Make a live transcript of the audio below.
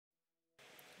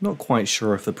Not quite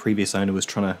sure if the previous owner was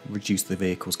trying to reduce the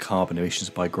vehicle's carbon emissions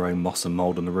by growing moss and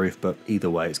mould on the roof, but either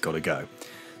way it's got to go.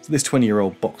 So this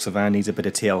 20-year-old Boxer van needs a bit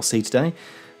of TLC today,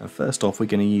 and first off we're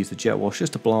going to use the jet wash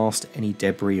just to blast any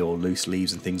debris or loose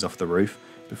leaves and things off the roof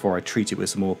before I treat it with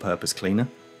some all-purpose cleaner.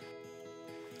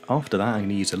 After that I'm going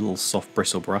to use a little soft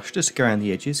bristle brush just to go around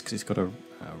the edges because it's got a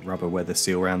rubber weather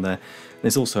seal around there.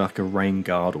 There's also like a rain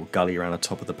guard or gully around the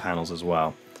top of the panels as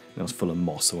well. It was full of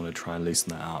moss, so I want to try and loosen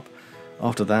that up.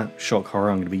 After that, shock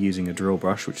horror, I'm going to be using a drill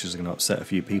brush, which is going to upset a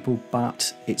few people,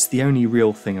 but it's the only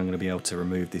real thing I'm going to be able to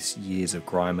remove this years of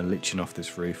grime and liching off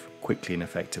this roof quickly and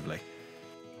effectively.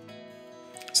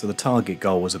 So the target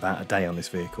goal was about a day on this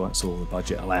vehicle, that's all the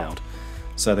budget allowed.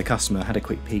 So the customer had a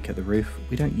quick peek at the roof.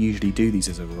 We don't usually do these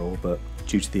as a rule, but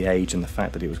due to the age and the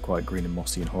fact that it was quite green and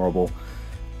mossy and horrible,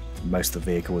 most of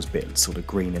the vehicle was a bit sort of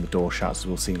green in the door shuts, as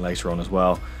we'll see later on as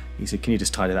well. He said, can you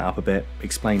just tidy that up a bit?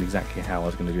 Explained exactly how I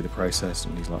was going to do the process,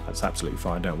 and he's like, that's absolutely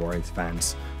fine, don't worry, this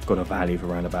van's got a value of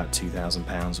around about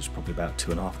 £2,000, which is probably about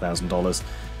 $2,500.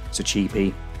 It's a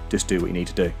cheapie, just do what you need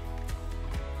to do.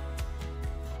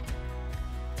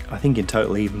 I think in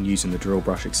total, even using the drill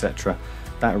brush, etc.,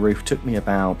 that roof took me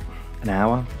about an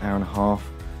hour and a half.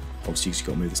 Obviously you've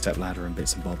got to move the step ladder and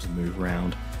bits and bobs and move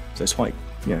around, so it's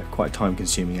quite time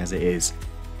consuming as it is.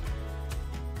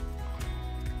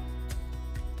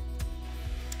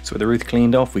 So with the roof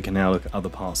cleaned off, we can now look at other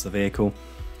parts of the vehicle.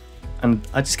 And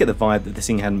I just get the vibe that this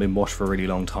thing hadn't been washed for a really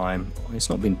long time. It's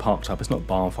not been parked up, it's not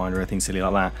barn find or anything silly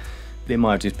like that. But it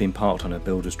might have just been parked on a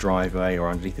builder's driveway or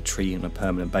underneath a tree on a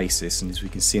permanent basis. And as we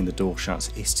can see in the door shuts,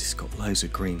 it's just got loads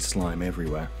of green slime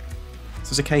everywhere. So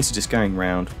it's a case of just going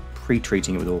around,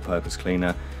 pre-treating it with all-purpose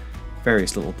cleaner,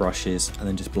 various little brushes, and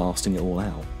then just blasting it all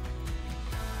out.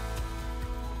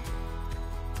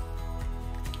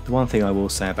 The one thing I will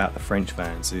say about the French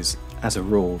vans is, as a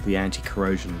rule, the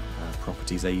anti-corrosion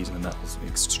properties they use in the metals are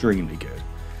extremely good.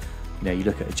 You know, you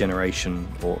look at a Generation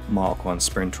or Mark 1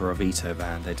 Sprinter or Vito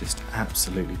van, they're just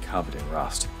absolutely covered in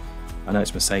rust. I know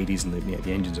it's Mercedes and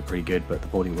the engines are pretty good, but the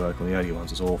bodywork on the early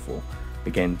ones was awful.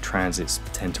 Again, transits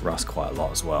tend to rust quite a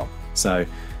lot as well. So,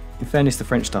 in fairness, the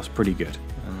French stuff's pretty good.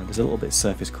 There's a little bit of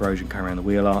surface corrosion coming around the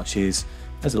wheel arches.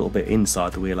 There's a little bit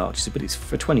inside the wheel arches, but it's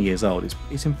for 20 years old.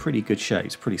 It's in pretty good shape.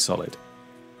 It's pretty solid.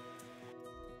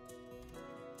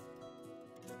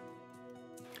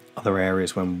 Other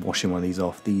areas when washing one of these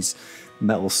off, these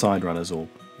metal side runners, or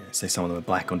say some of them are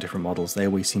black on different models, they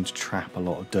always seem to trap a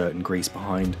lot of dirt and grease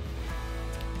behind.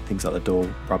 Things like the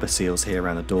door rubber seals here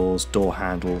around the doors, door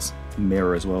handles,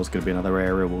 mirror as well is going to be another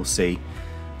area we'll see.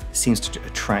 It seems to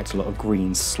attract a lot of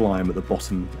green slime at the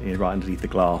bottom, right underneath the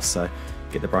glass, so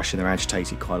get the brush in there,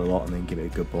 agitate it quite a lot, and then give it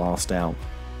a good blast out.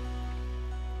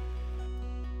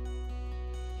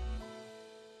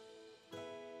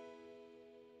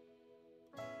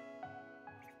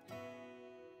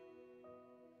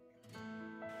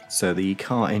 So the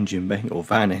car engine bay, or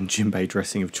van engine bay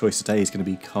dressing of choice today is going to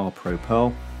be Car Pro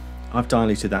Pearl. I've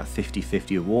diluted that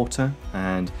 50-50 with water,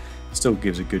 and it still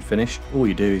gives a good finish. All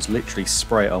you do is literally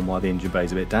spray it on while the engine bay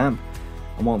is a bit damp,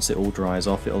 and once it all dries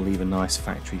off, it'll leave a nice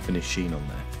factory finish sheen on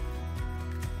there.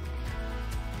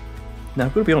 Now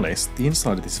I've got to be honest, the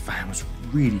inside of this van was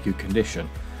really good condition.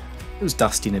 It was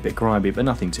dusty and a bit grimy, but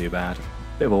nothing too bad.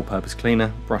 Bit of all-purpose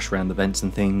cleaner, brush around the vents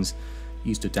and things,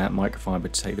 used a damp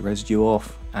microfiber to take the residue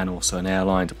off, and also an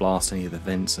airline to blast any of the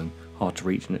vents and hard to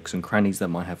reach nooks and crannies that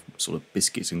might have sort of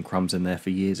biscuits and crumbs in there for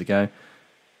years ago.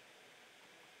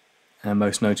 And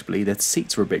most notably, the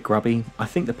seats were a bit grubby. I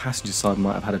think the passenger side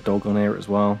might have had a dog on here as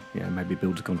well. Maybe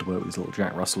Builder's gone to work with his little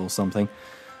Jack Russell or something.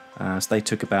 So they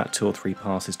took about 2 or 3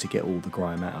 passes to get all the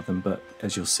grime out of them, but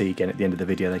as you'll see again at the end of the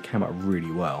video, they came out really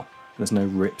well. There's no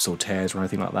rips or tears or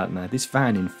anything like that now. This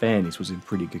van, in fairness, was in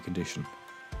pretty good condition.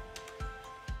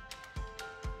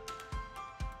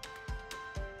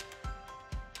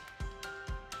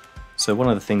 So one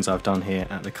of the things I've done here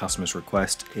at the customer's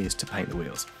request is to paint the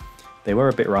wheels. They were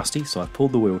a bit rusty, so I've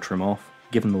pulled the wheel trim off,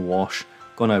 given them a wash,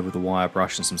 gone over with a wire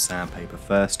brush and some sandpaper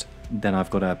first. Then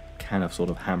I've got a can of sort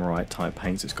of hammerite type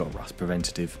paints that's got rust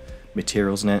preventative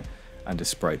materials in it, and just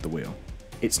sprayed the wheel.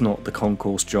 It's not the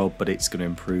concourse job, but it's going to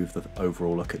improve the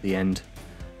overall look at the end.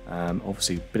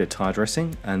 Obviously a bit of tire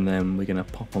dressing, and then we're going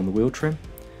to pop on the wheel trim.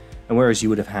 And whereas you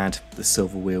would have had the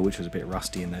silver wheel, which was a bit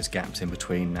rusty in those gaps in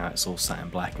between, now it's all satin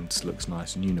black and just looks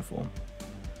nice and uniform.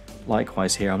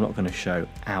 Likewise here, I'm not going to show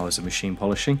hours of machine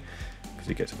polishing because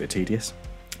it gets a bit tedious.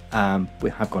 We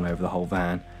have gone over the whole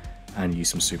van and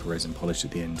used some super resin polish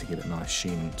at the end to give it a nice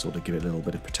sheen and sort of give it a little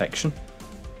bit of protection.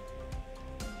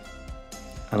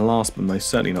 And last but most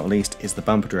certainly not least is the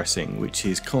bumper dressing, which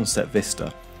is Concept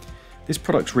Vista. This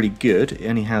product's really good. It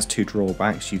only has two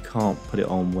drawbacks. You can't put it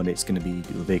on when it's going to be,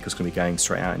 the vehicle's going to be going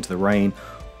straight out into the rain,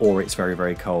 or it's very,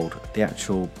 very cold. The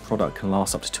actual product can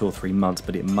last up to 2 or 3 months,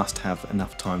 but it must have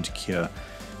enough time to cure,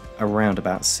 around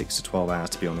about 6 to 12 hours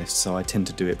to be honest. So I tend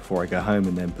to do it before I go home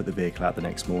and then put the vehicle out the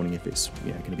next morning if it's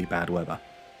going to be bad weather.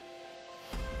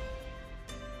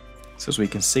 So as we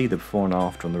can see, the before and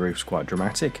after on the roof is quite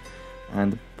dramatic,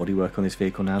 and the bodywork on this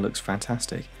vehicle now looks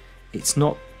fantastic. It's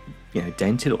not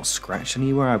dented or scratched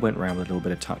anywhere. I went around with a little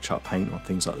bit of touch-up paint on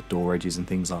things like the door edges and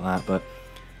things like that, but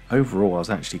overall I was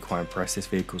actually quite impressed. This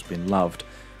vehicle's been loved.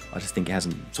 I just think it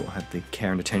hasn't sort of had the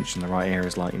care and attention in the right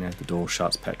areas, like the door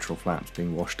shuts, petrol flaps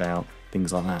being washed out,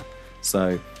 things like that.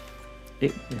 So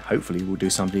it hopefully will do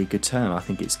somebody a good turn. I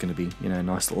think it's going to be a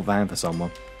nice little van for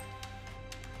someone.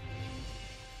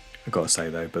 I've got to say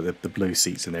though, but the blue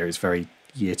seats in there is very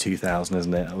year 2000,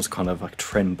 isn't it? That was kind of like a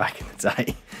trend back in the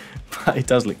day, but it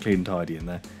does look clean and tidy in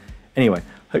there. Anyway,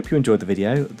 hope you enjoyed the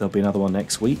video. There'll be another one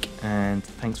next week, and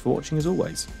thanks for watching as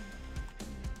always.